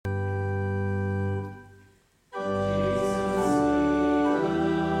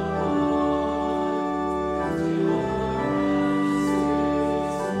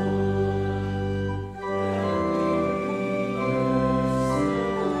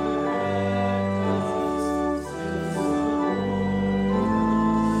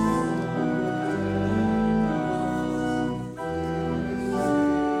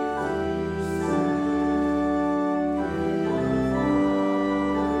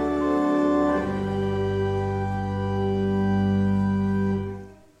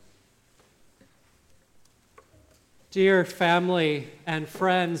Dear family and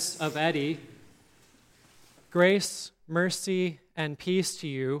friends of Eddie, grace, mercy, and peace to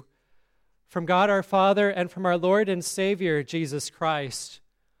you from God our Father and from our Lord and Savior, Jesus Christ.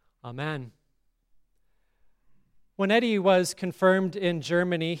 Amen. When Eddie was confirmed in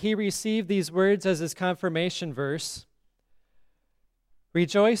Germany, he received these words as his confirmation verse: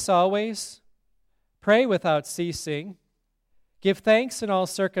 "Rejoice always, pray without ceasing, give thanks in all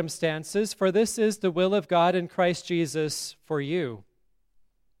circumstances, for this is the will of God in Christ Jesus for you."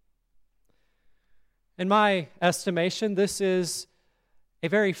 In my estimation, this is a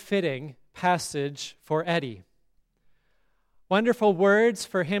very fitting passage for Eddie. Wonderful words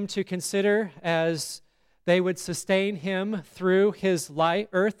for him to consider as they would sustain him through his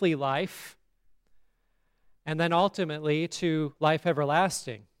earthly life and then ultimately to life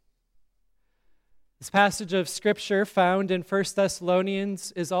everlasting. This passage of Scripture found in 1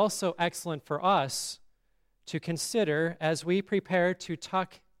 Thessalonians is also excellent for us to consider as we prepare to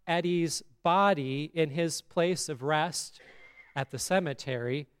tuck Eddie's body in his place of rest at the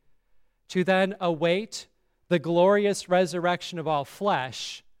cemetery, to then await the glorious resurrection of all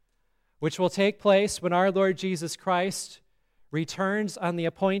flesh, which will take place when our Lord Jesus Christ returns on the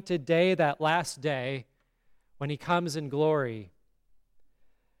appointed day, that last day, when he comes in glory.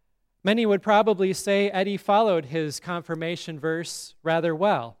 Many would probably say Eddie followed his confirmation verse rather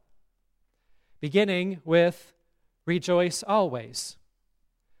well, beginning with "Rejoice always."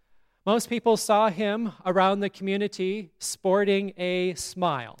 Most people saw him around the community sporting a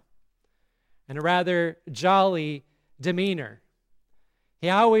smile and a rather jolly demeanor. He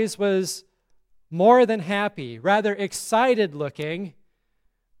always was more than happy, rather excited looking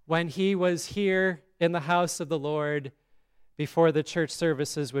when he was here in the house of the Lord before the church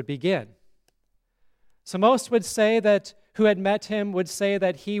services would begin. So most would say that, who had met him would say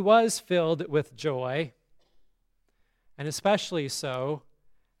that he was filled with joy, and especially so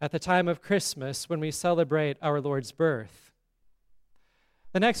at the time of Christmas when we celebrate our Lord's birth.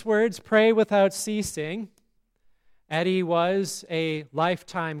 The next words, pray without ceasing. Eddie was a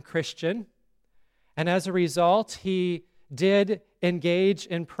lifetime Christian, and as a result, he did engage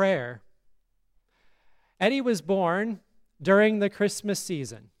in prayer. Eddie was born during the Christmas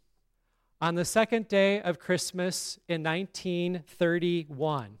season, on the second day of Christmas in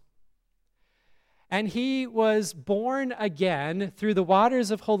 1931. And he was born again through the waters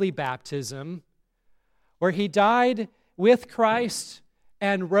of holy baptism, where he died with Christ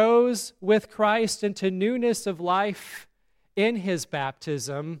and rose with Christ into newness of life in his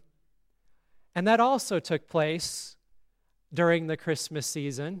baptism. And that also took place during the Christmas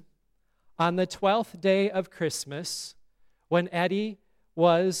season, on the 12th day of Christmas, when Eddie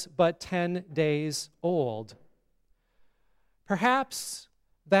was but 10 days old. Perhaps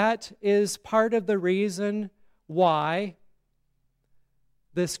that is part of the reason why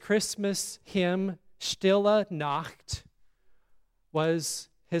this Christmas hymn, Stille Nacht, was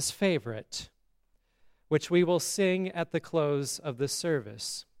his favorite, which we will sing at the close of the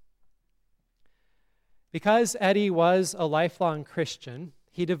service. Because Eddie was a lifelong Christian,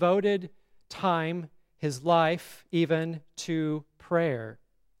 he devoted time, his life, even to prayer.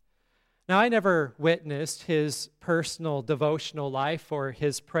 Now, I never witnessed his personal devotional life or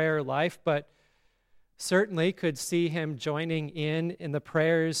his prayer life, but certainly could see him joining in the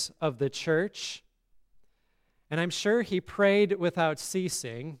prayers of the church. And I'm sure he prayed without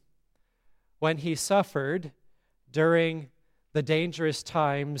ceasing when he suffered during the dangerous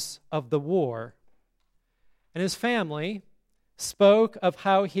times of the war. And his family spoke of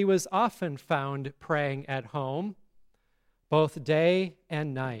how he was often found praying at home, both day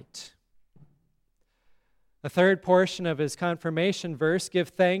and night. The third portion of his confirmation verse, give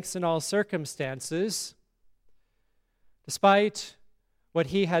thanks in all circumstances. Despite what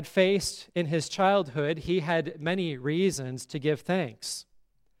he had faced in his childhood, he had many reasons to give thanks.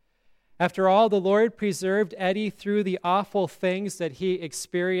 After all, the Lord preserved Eddie through the awful things that he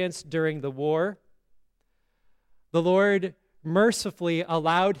experienced during the war. The Lord mercifully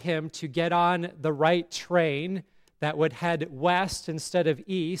allowed him to get on the right train that would head west instead of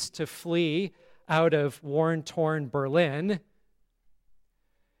east to flee out of war-torn Berlin.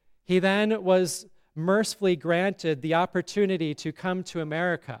 He then was mercifully granted the opportunity to come to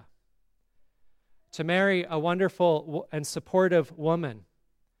America, to marry a wonderful and supportive woman,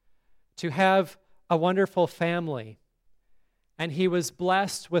 to have a wonderful family, and he was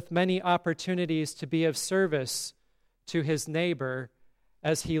blessed with many opportunities to be of service to his neighbor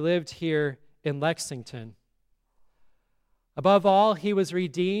as he lived here in Lexington. Above all, he was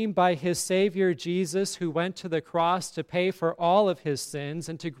redeemed by his Savior Jesus, who went to the cross to pay for all of his sins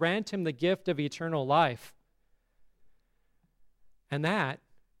and to grant him the gift of eternal life. And that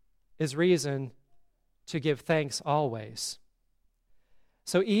is reason to give thanks always.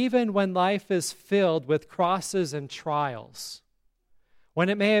 So even when life is filled with crosses and trials, when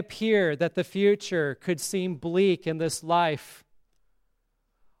it may appear that the future could seem bleak in this life,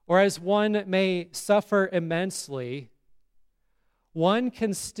 or as one may suffer immensely, one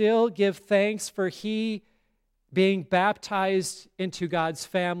can still give thanks for he being baptized into God's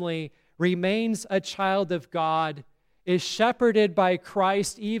family, remains a child of God, is shepherded by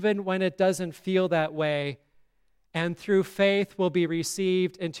Christ even when it doesn't feel that way, and through faith will be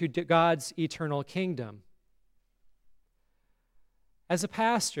received into God's eternal kingdom. As a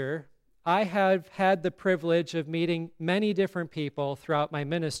pastor, I have had the privilege of meeting many different people throughout my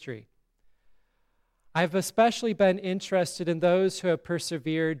ministry. I've especially been interested in those who have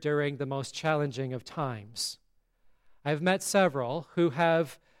persevered during the most challenging of times. I've met several who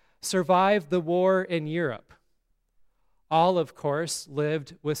have survived the war in Europe. All, of course,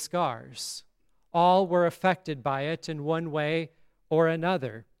 lived with scars. All were affected by it in one way or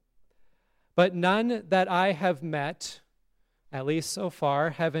another. But none that I have met, at least so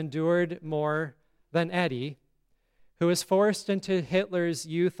far, have endured more than Eddie, who was forced into Hitler's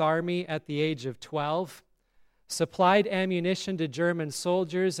youth army at the age of 12, supplied ammunition to German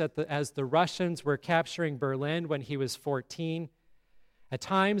soldiers as the Russians were capturing Berlin when he was 14, at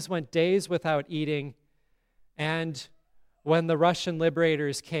times went days without eating, and when the Russian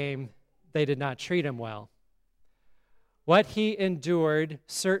liberators came, they did not treat him well. What he endured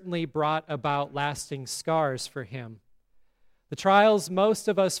certainly brought about lasting scars for him. The trials most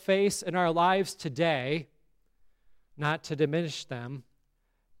of us face in our lives today, not to diminish them,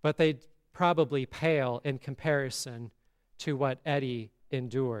 but they probably pale in comparison to what Eddie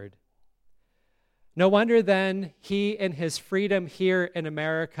endured. No wonder then he in his freedom here in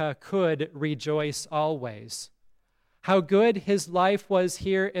America could rejoice always. How good his life was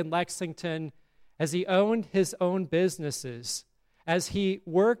here in Lexington as he owned his own businesses, as he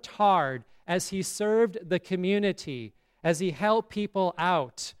worked hard, as he served the community, as he helped people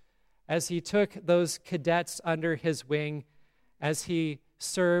out, as he took those cadets under his wing, as he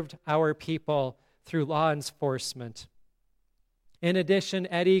served our people through law enforcement. In addition,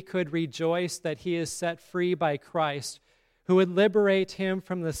 Eddie could rejoice that he is set free by Christ, who would liberate him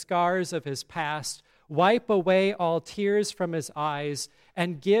from the scars of his past, wipe away all tears from his eyes,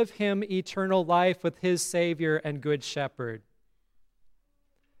 and give him eternal life with his Savior and Good Shepherd.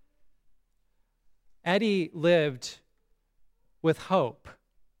 Eddie lived with hope.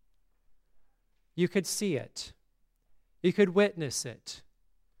 You could see it. You could witness it.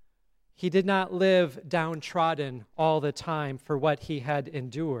 He did not live downtrodden all the time for what he had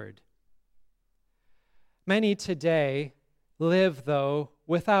endured. Many today live, though,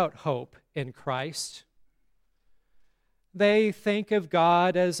 without hope in Christ. They think of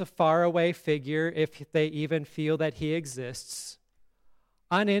God as a faraway figure, if they even feel that he exists,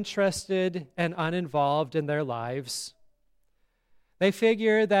 uninterested and uninvolved in their lives. They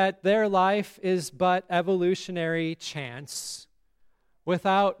figure that their life is but evolutionary chance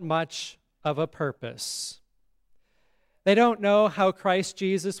without much of a purpose. They don't know how Christ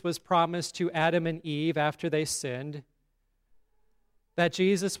Jesus was promised to Adam and Eve after they sinned, that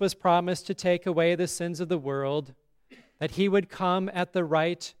Jesus was promised to take away the sins of the world, that he would come at the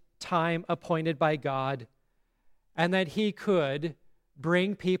right time appointed by God, and that he could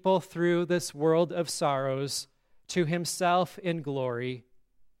bring people through this world of sorrows to himself in glory.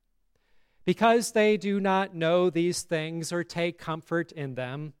 Because they do not know these things or take comfort in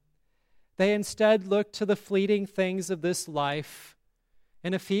them, they instead look to the fleeting things of this life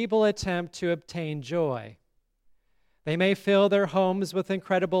in a feeble attempt to obtain joy. They may fill their homes with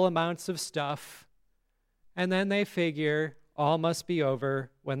incredible amounts of stuff, and then they figure all must be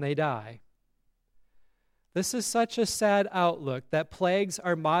over when they die. This is such a sad outlook that plagues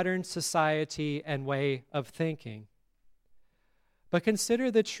our modern society and way of thinking. But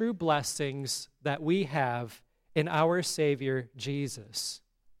consider the true blessings that we have in our Savior, Jesus.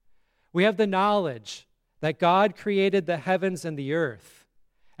 We have the knowledge that God created the heavens and the earth,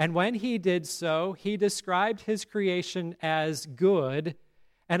 and when he did so, he described his creation as good,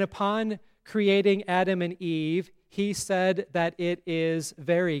 and upon creating Adam and Eve, he said that it is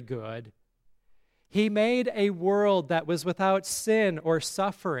very good. He made a world that was without sin or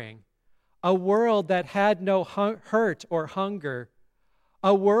suffering, a world that had no hurt or hunger,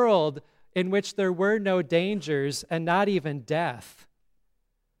 a world in which there were no dangers and not even death.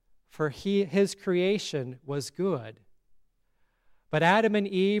 For his creation was good. But Adam and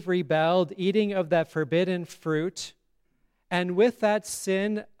Eve rebelled, eating of that forbidden fruit, and with that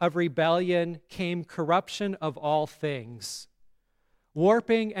sin of rebellion came corruption of all things.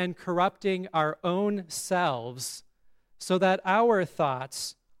 warping and corrupting our own selves so that our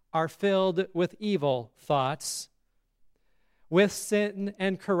thoughts are filled with evil thoughts. With sin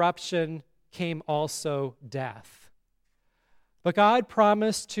and corruption came also death. But God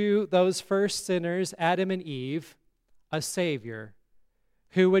promised to those first sinners, Adam and Eve, a Savior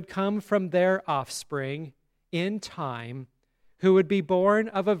who would come from their offspring in time, who would be born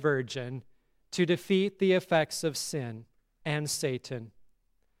of a virgin to defeat the effects of sin and Satan.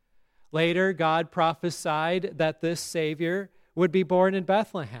 Later, God prophesied that this Savior would be born in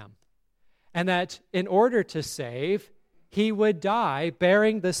Bethlehem, and that in order to save, he would die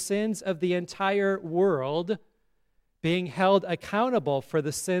bearing the sins of the entire world, being held accountable for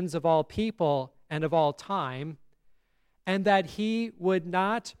the sins of all people and of all time, and that he would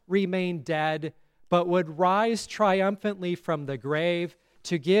not remain dead, but would rise triumphantly from the grave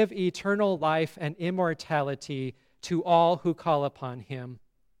to give eternal life and immortality to all who call upon him.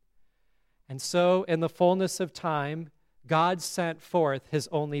 And so, in the fullness of time, God sent forth his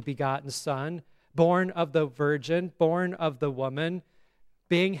only begotten Son, born of the virgin, born of the woman,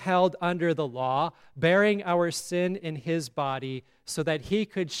 being held under the law, bearing our sin in his body, so that he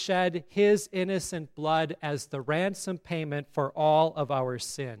could shed his innocent blood as the ransom payment for all of our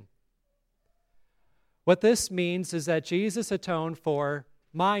sin. What this means is that Jesus atoned for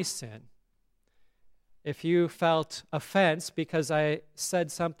my sin. If you felt offense because I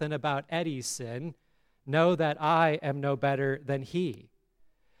said something about Eddie's sin, know that I am no better than he.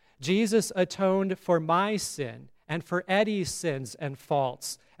 Jesus atoned for my sin and for Eddie's sins and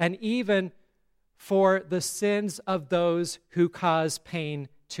faults, and even for the sins of those who cause pain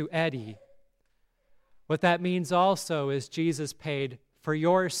to Eddie. What that means also is Jesus paid for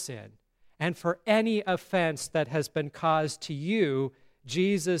your sin, and for any offense that has been caused to you,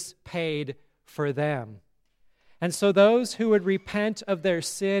 Jesus paid for them. And so those who would repent of their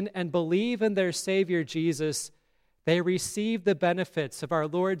sin and believe in their Savior Jesus, they receive the benefits of our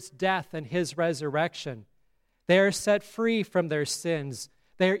Lord's death and his resurrection. They are set free from their sins.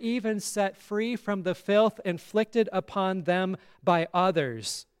 They are even set free from the filth inflicted upon them by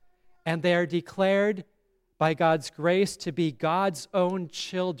others. And they are declared by God's grace to be God's own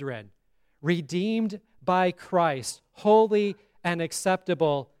children, redeemed by Christ, holy and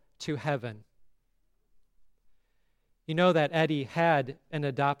acceptable to heaven. You know that Eddie had an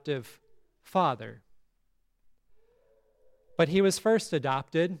adoptive father, but he was first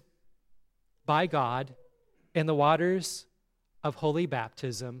adopted by God in the waters of holy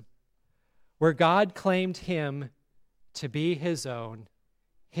baptism, where God claimed him to be his own,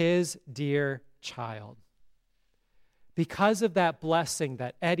 his dear child. Because of that blessing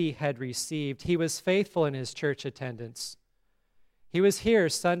that Eddie had received, he was faithful in his church attendance. He was here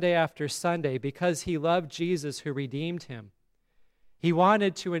Sunday after Sunday because he loved Jesus who redeemed him. He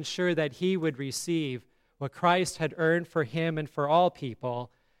wanted to ensure that he would receive what Christ had earned for him and for all people,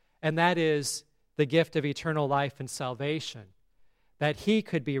 and that is the gift of eternal life and salvation, that he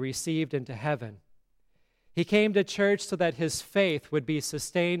could be received into heaven. He came to church so that his faith would be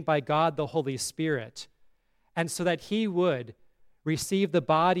sustained by God the Holy Spirit, and so that he would receive the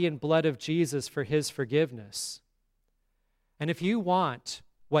body and blood of Jesus for his forgiveness. And if you want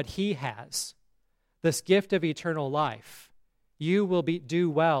what he has, this gift of eternal life, you will do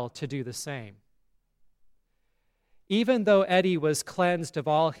well to do the same. Even though Eddie was cleansed of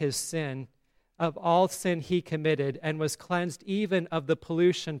all his sin, of all sin he committed, and was cleansed even of the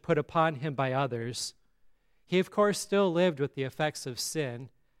pollution put upon him by others, he of course still lived with the effects of sin,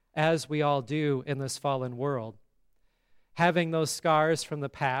 as we all do in this fallen world, having those scars from the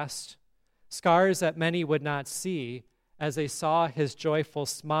past, scars that many would not see as they saw his joyful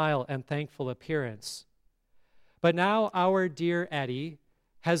smile and thankful appearance. But now our dear Eddie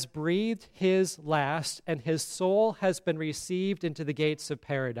has breathed his last, and his soul has been received into the gates of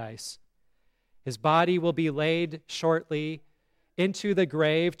paradise. His body will be laid shortly into the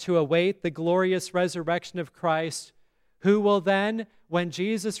grave to await the glorious resurrection of Christ, who will then, when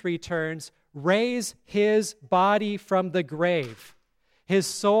Jesus returns, raise his body from the grave. His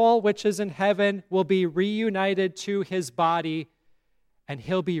soul, which is in heaven, will be reunited to his body, and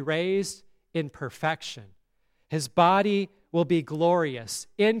he'll be raised in perfection. His body will be glorious,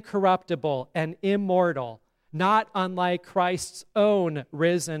 incorruptible, and immortal, not unlike Christ's own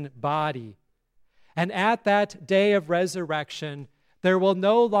risen body. And at that day of resurrection, there will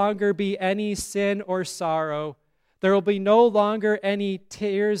no longer be any sin or sorrow. There will be no longer any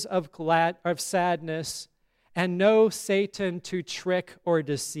tears of sadness, and no Satan to trick or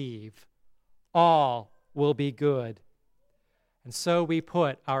deceive. All will be good. And so we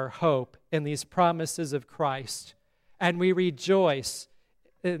put our hope in these promises of Christ and we rejoice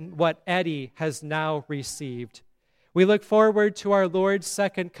in what Eddie has now received. We look forward to our Lord's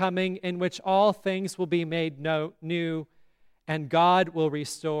second coming, in which all things will be made new, and God will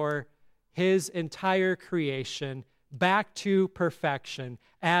restore his entire creation back to perfection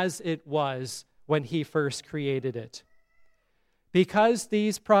as it was when he first created it. Because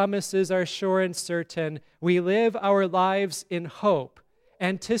these promises are sure and certain, we live our lives in hope,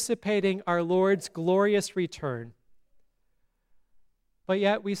 anticipating our Lord's glorious return. But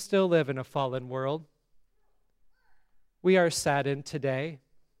yet we still live in a fallen world. We are saddened today.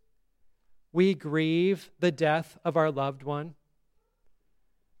 We grieve the death of our loved one.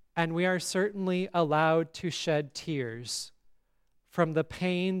 And we are certainly allowed to shed tears from the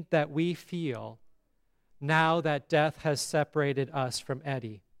pain that we feel now that death has separated us from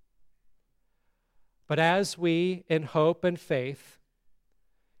Eddie. But as we, in hope and faith,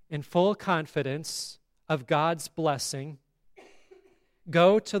 in full confidence of God's blessing,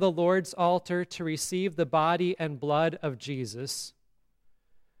 go to the Lord's altar to receive the body and blood of Jesus,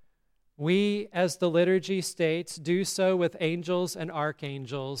 we, as the liturgy states, do so with angels and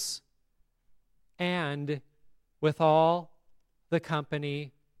archangels and with all the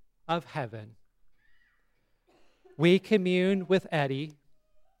company of heaven. We commune with Eddie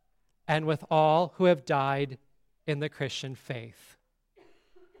and with all who have died in the Christian faith.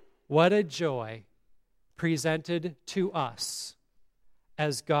 What a joy presented to us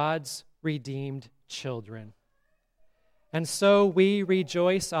as God's redeemed children. And so we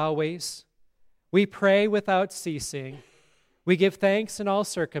rejoice always. We pray without ceasing. We give thanks in all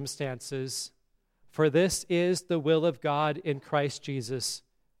circumstances, for this is the will of God in Christ Jesus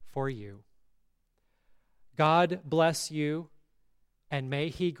for you. God bless you, and may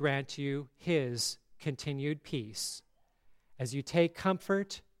he grant you his continued peace as you take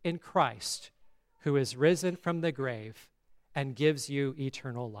comfort in Christ, who is risen from the grave and gives you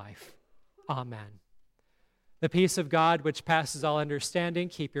eternal life. Amen. The peace of God, which passes all understanding,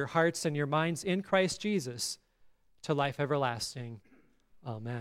 keep your hearts and your minds in Christ Jesus to life everlasting. Amen.